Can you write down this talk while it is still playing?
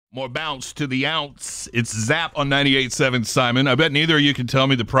More bounce to the ounce. It's Zap on 98.7, Simon. I bet neither of you can tell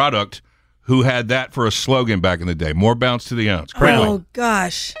me the product who had that for a slogan back in the day. More bounce to the ounce. Oh,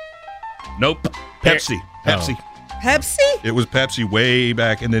 gosh. Nope. Pepsi. Pepsi. Pepsi? It was Pepsi way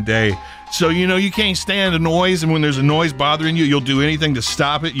back in the day. So, you can't stand the noise, and when there's a noise bothering you, you'll do anything to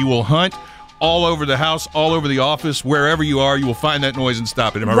stop it. You will hunt all over the house, all over the office, wherever you are, you will find that noise and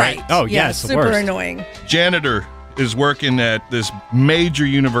stop it. Am I right? Oh, yeah, yes, super annoying. Janitor is working at this major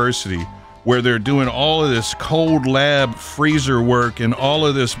university where they're doing all of this cold lab freezer work and all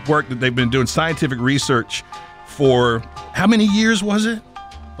of this work that they've been doing, scientific research for how many years was it?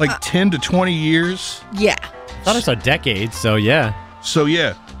 Like 10 to 20 years? Yeah. I thought I saw decades, so yeah. So,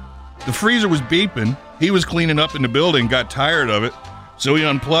 yeah, the freezer was beeping. He was cleaning up in the building, got tired of it, so he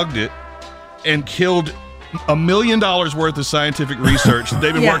unplugged it and killed $1 million worth of scientific research that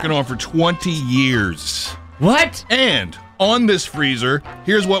they've been working on for 20 years. What? And on this freezer,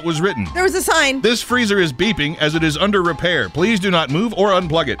 here's what was written. There was a sign. This freezer is beeping as it is under repair. Please do not move or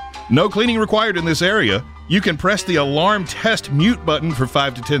unplug it. No cleaning required in this area. You can press the alarm test mute button for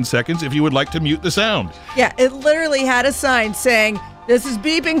 5 to 10 seconds if you would like to mute the sound. Yeah, it literally had a sign saying, this is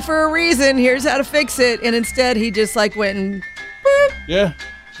beeping for a reason. Here's how to fix it. And instead, he just went and boop. Yeah.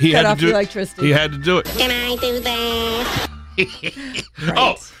 He Cut had off to do the it. electricity. He had to do it. Can I do that? Right.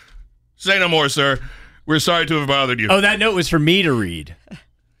 Oh, say no more, sir. We're sorry to have bothered you. Oh, that note was for me to read.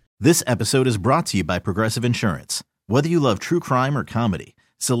 This episode is brought to you by Progressive Insurance. Whether you love true crime or comedy,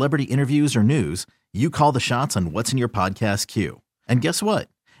 celebrity interviews or news, you call the shots on what's in your podcast queue. And guess what?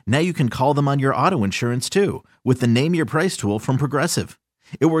 Now you can call them on your auto insurance too with the Name Your Price tool from Progressive.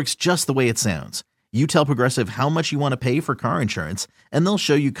 It works just the way it sounds. You tell Progressive how much you want to pay for car insurance, and they'll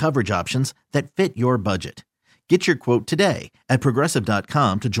show you coverage options that fit your budget. Get your quote today at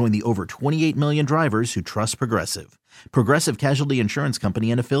Progressive.com to join the over 28 million drivers who trust Progressive. Progressive Casualty Insurance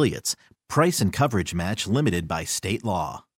Company and Affiliates. Price and coverage match limited by state law.